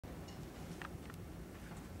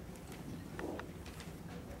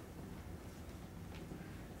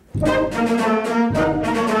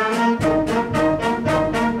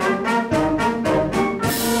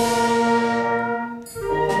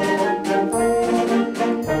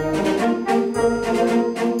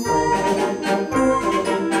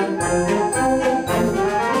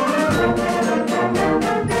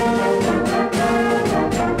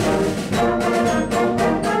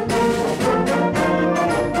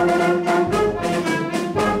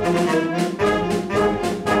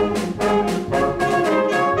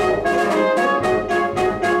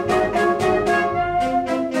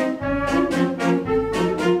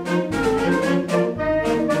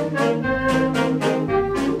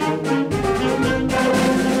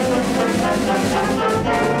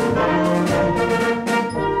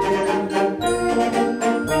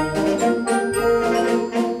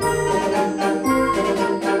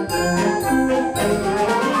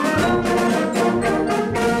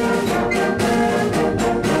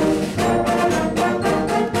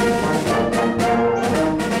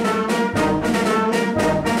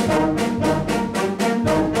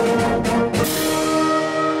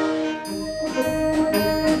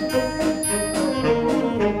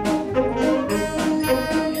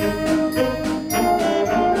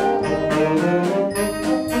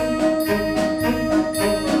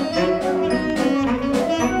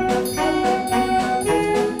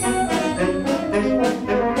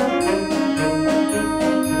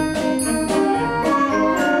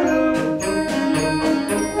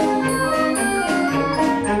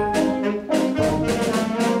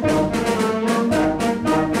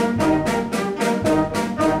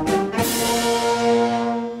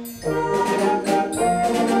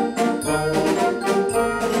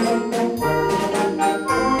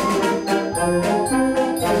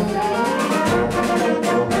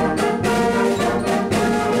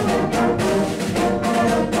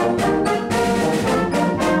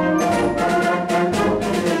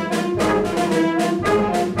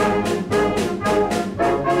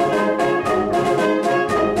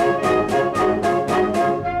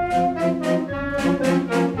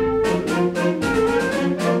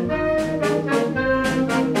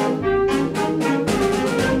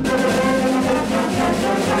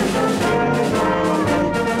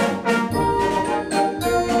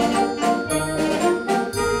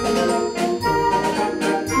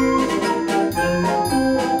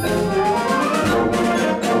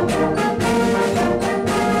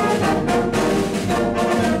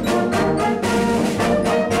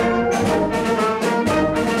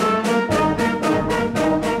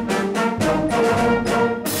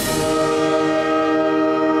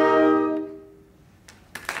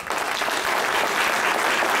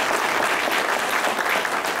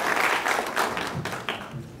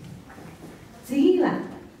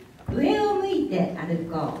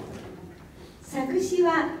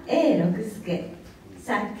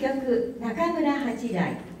作曲中村八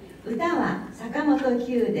大、歌は坂本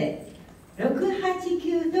九で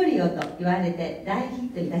689トリオと言われて大ヒ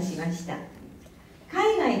ットいたしました。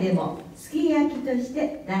海外でもすき焼きとし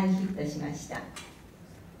て大ヒットしました。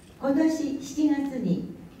今年7月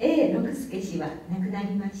に A 六輔氏は亡くな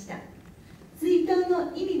りました。追悼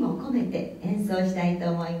の意味も込めて演奏したい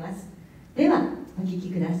と思います。ではお聴き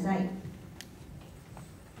ください。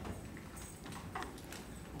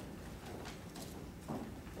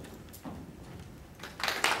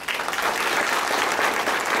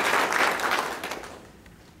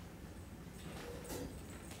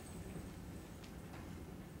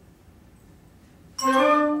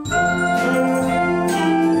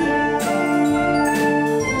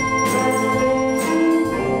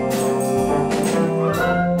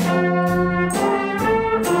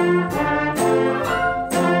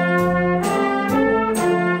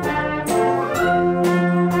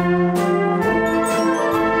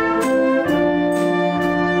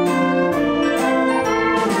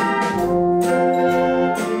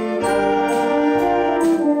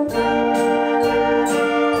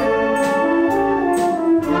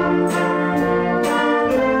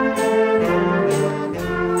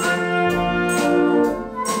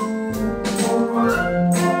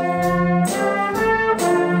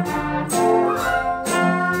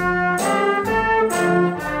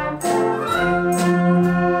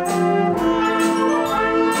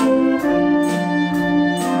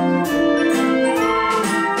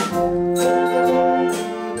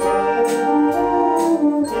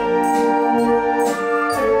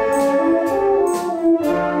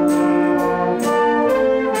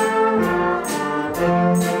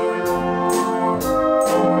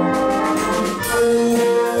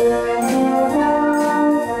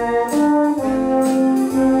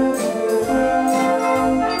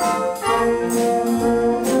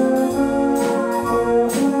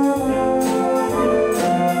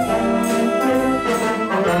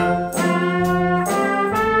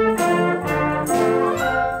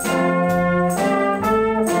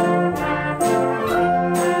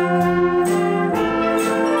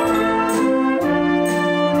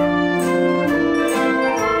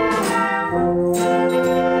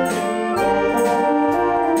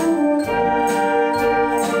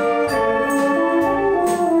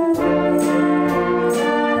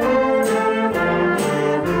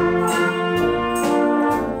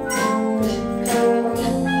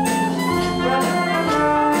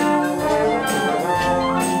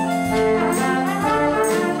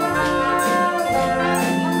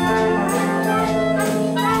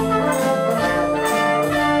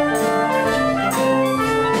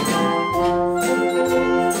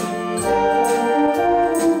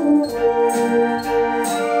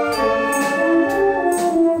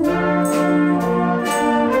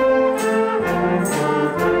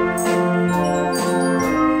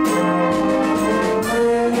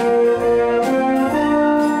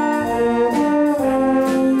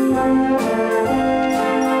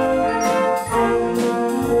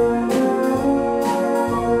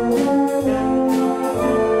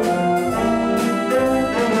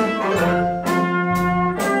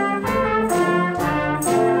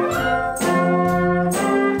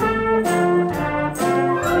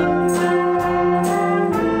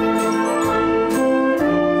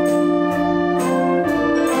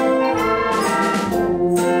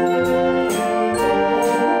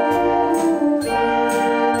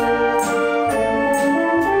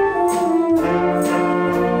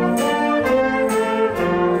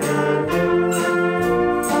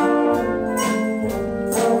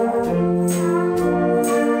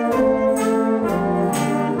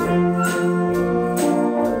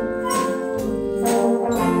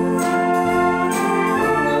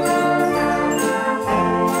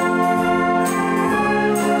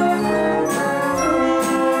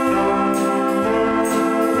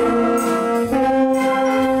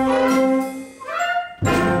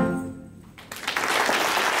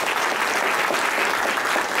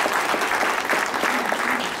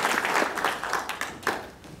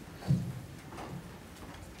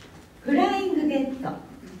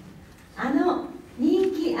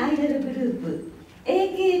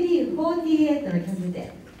AKB48 の曲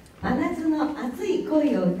で真夏の熱い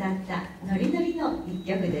恋を歌ったノリノリの一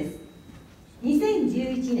曲です。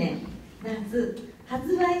2011年夏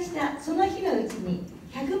発売したその日のうちに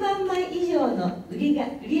100万枚以上の売り上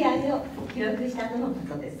げを記録したとのこ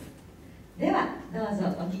とです。ではどう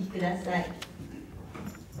ぞお聴きください。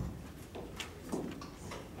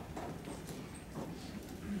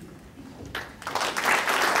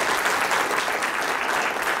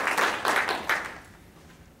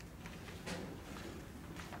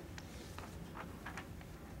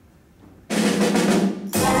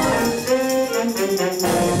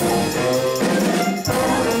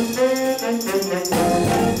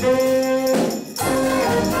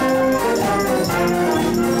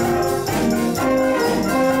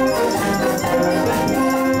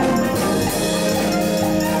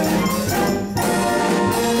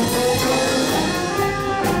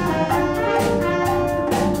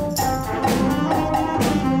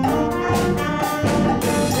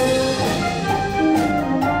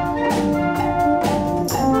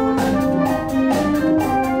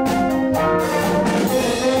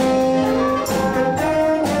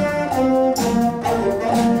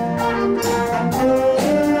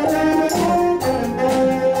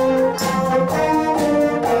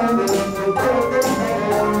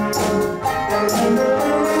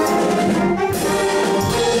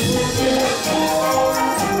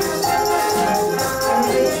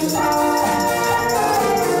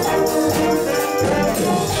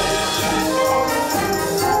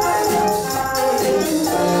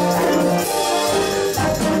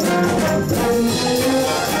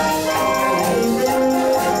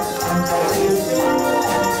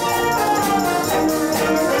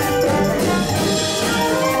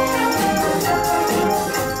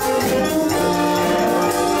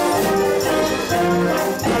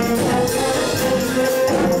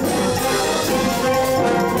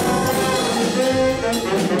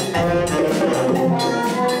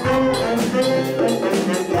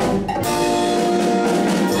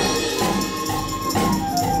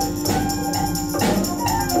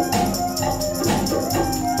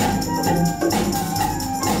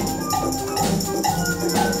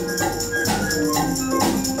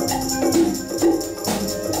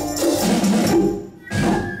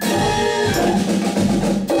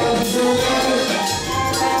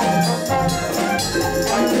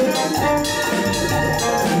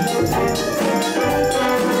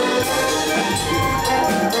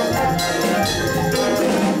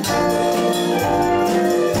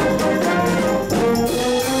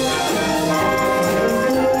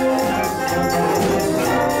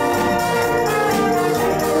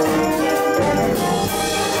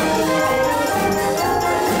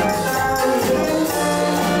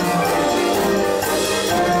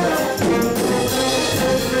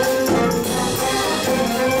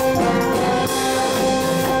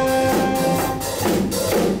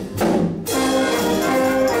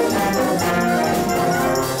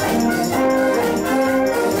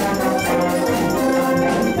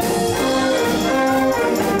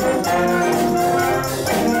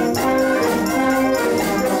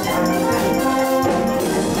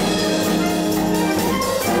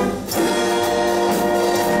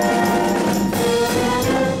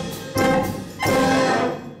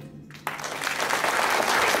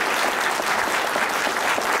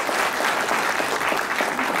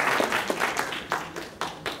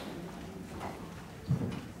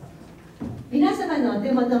皆様のお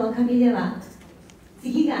手元の紙では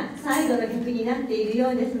次が最後の曲になっているよ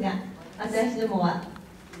うですが、私どもは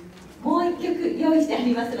もう1曲用意してあ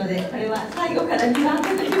りますので、これは最後から2番目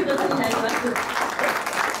ということになります。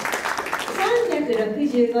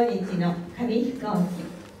365日の紙飛行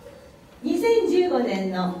機、2015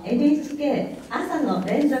年の NHK 朝の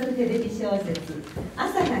連続テレビ小説「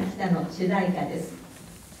朝が来た」の主題歌です。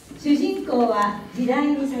主人公は時代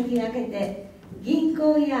に先駆けて銀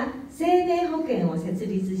行や生命保険を設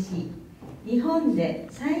立し、日本で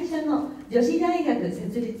最初の女子大学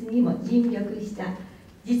設立にも尽力した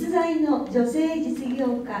実在の女性実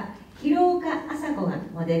業家広岡朝子が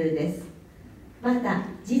モデルです。また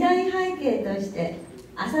時代背景として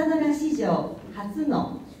朝ドラ史上初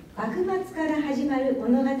の幕末から始まる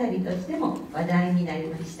物語としても話題になり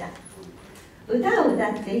ました。歌を歌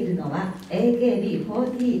っているのは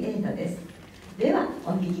AKB48 です。では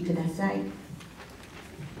お聴きください。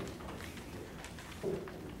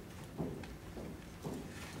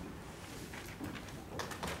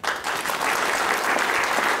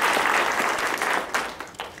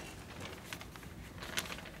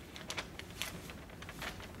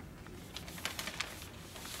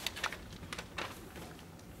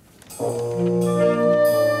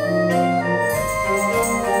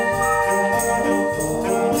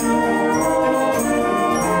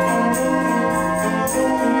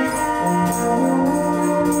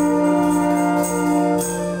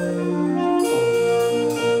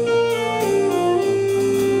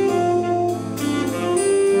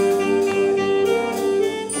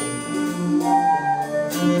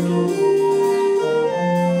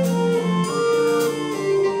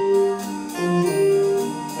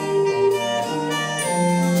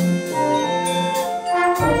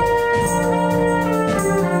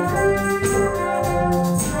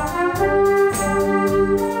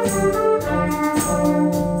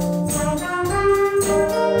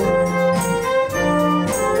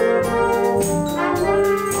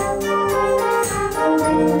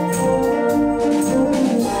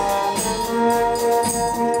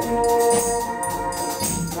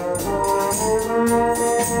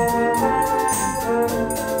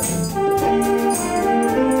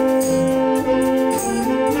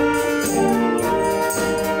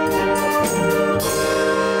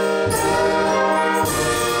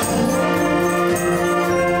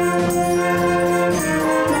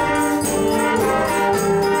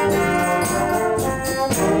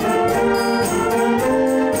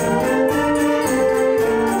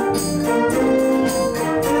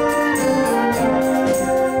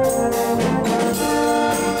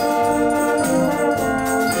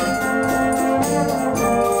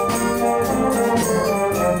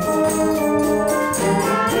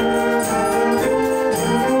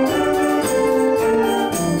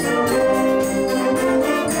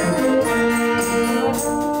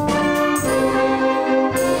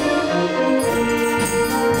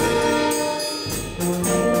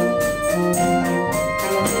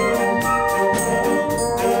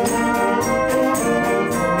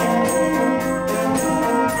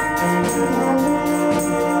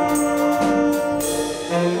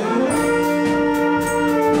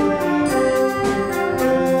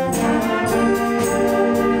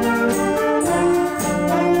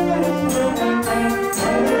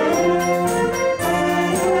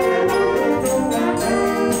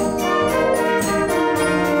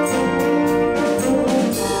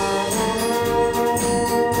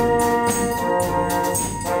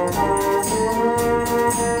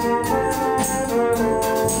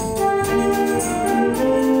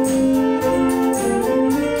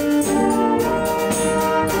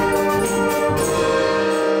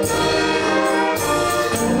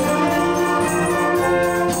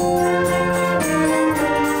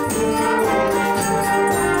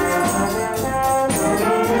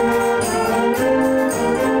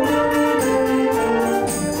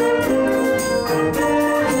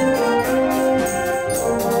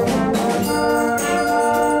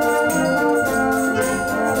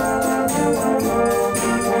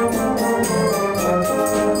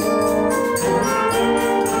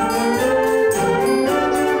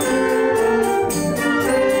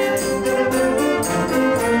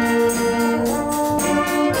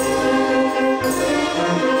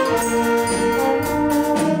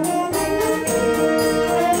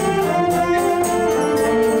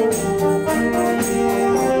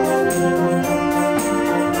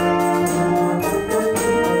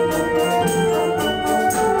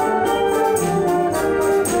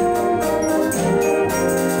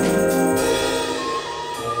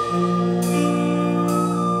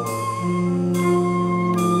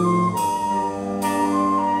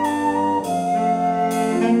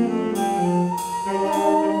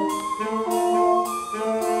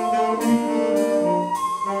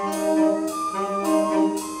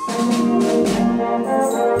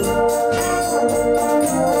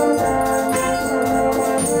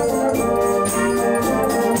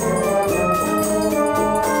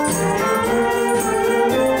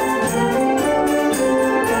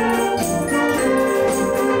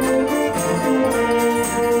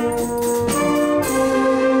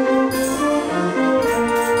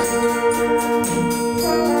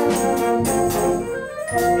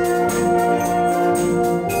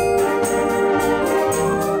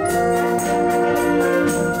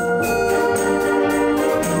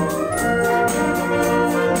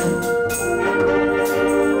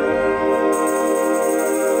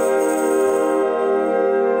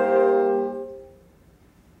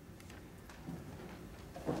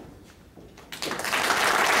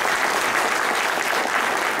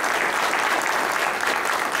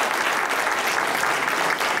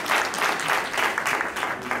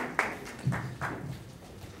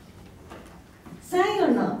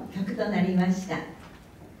となりました。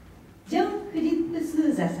ジョン・フィリップ・ス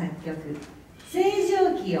ーザ作曲「星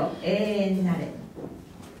条旗よ永遠なれ」。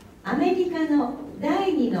アメリカの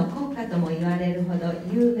第二の国歌とも言われるほど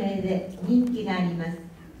有名で人気がありま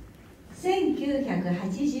す。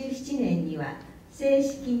1987年には正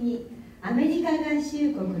式にアメリカ合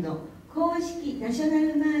衆国の公式ナショナ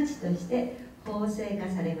ルマーチとして法制化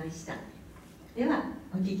されました。では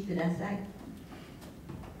お聴きください。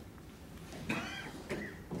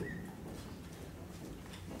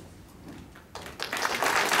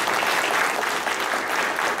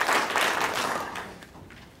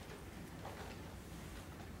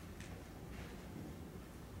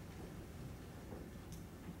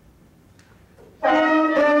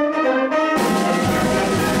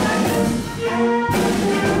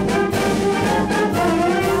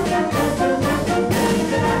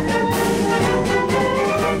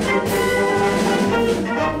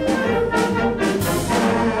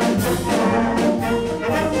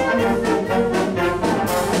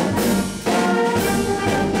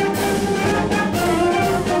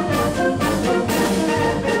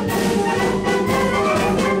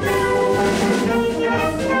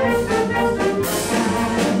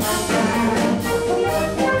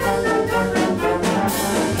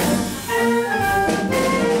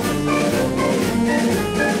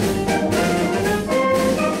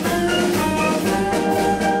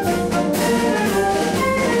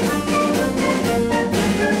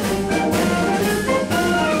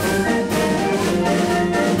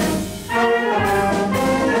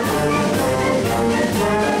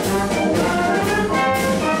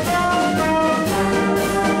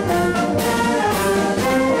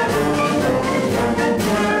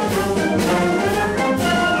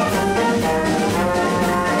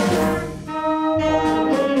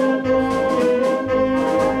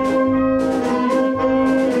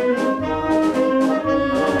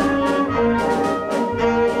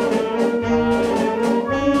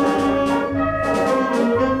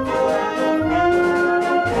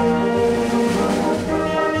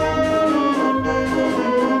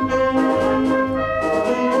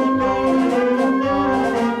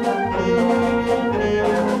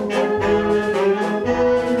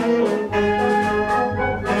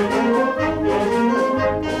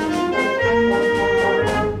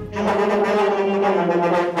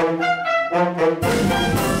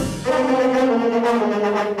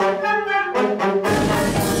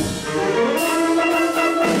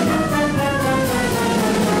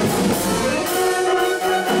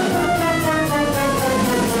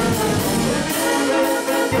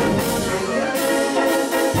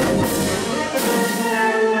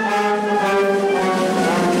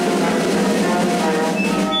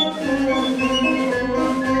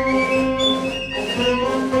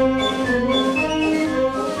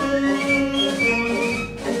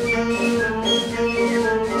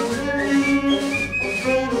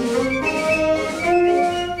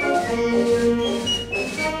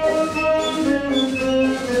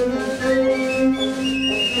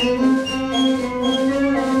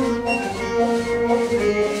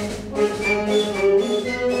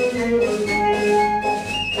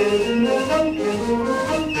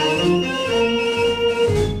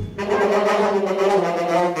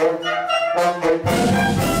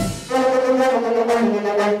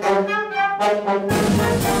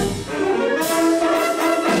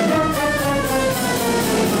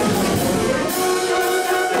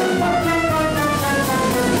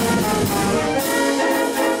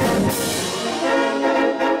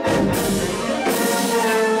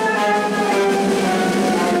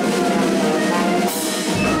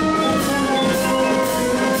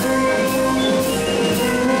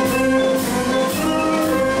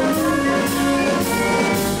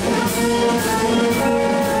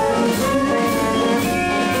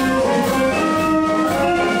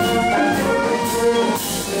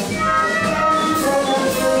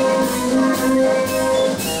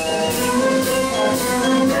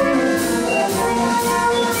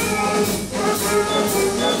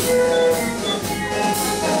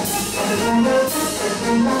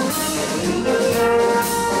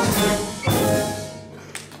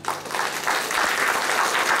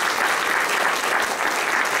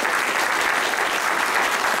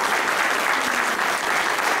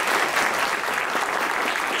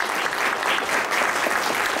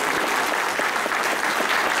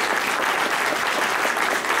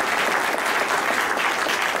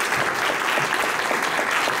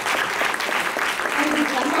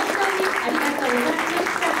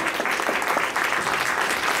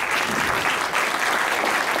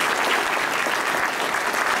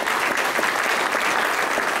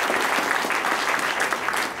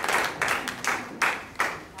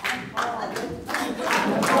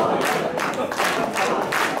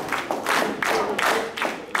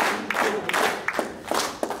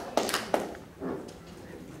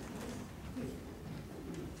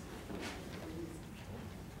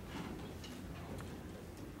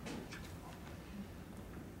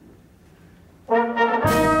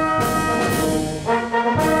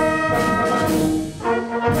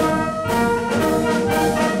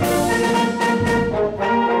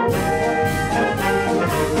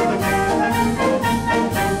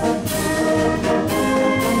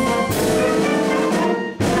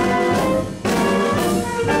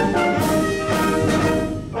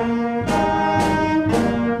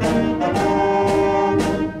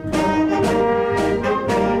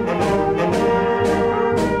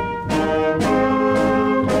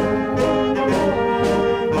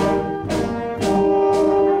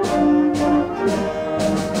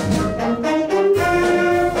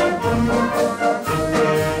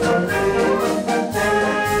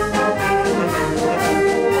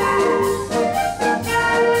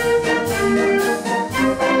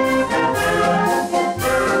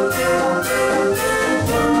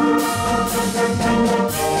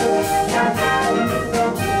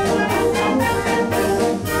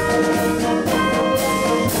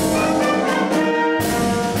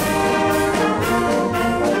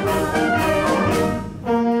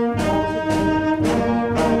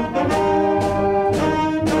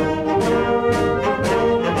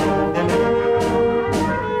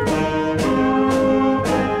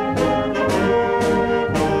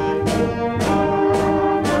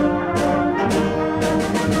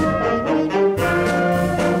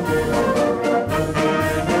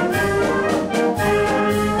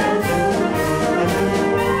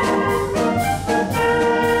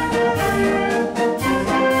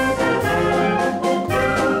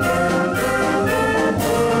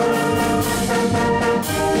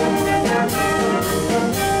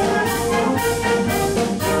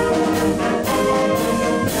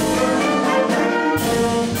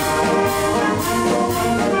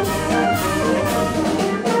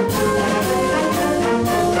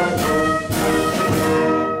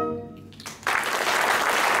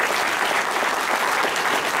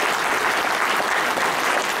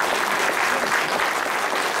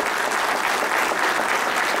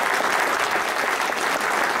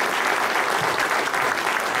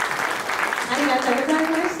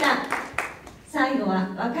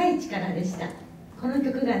若い力でした。この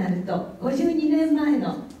曲が鳴ると52年前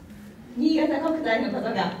の新潟国体のこ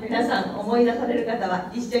とが皆さん思い出される方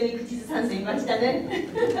は一緒に口ずさんでいましたね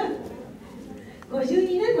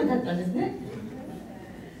52年も経ったんですね。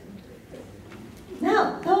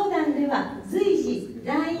なお当団では随時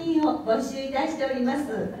団員を募集いたしておりま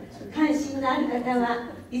す。関心のある方は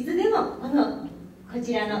いつでもこ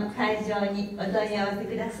ちらの会場にお問い合わせ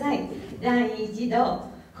ください。団員一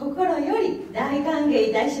同心より大歓迎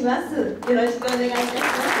いたします。よろしくお願いいたしま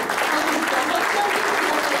す。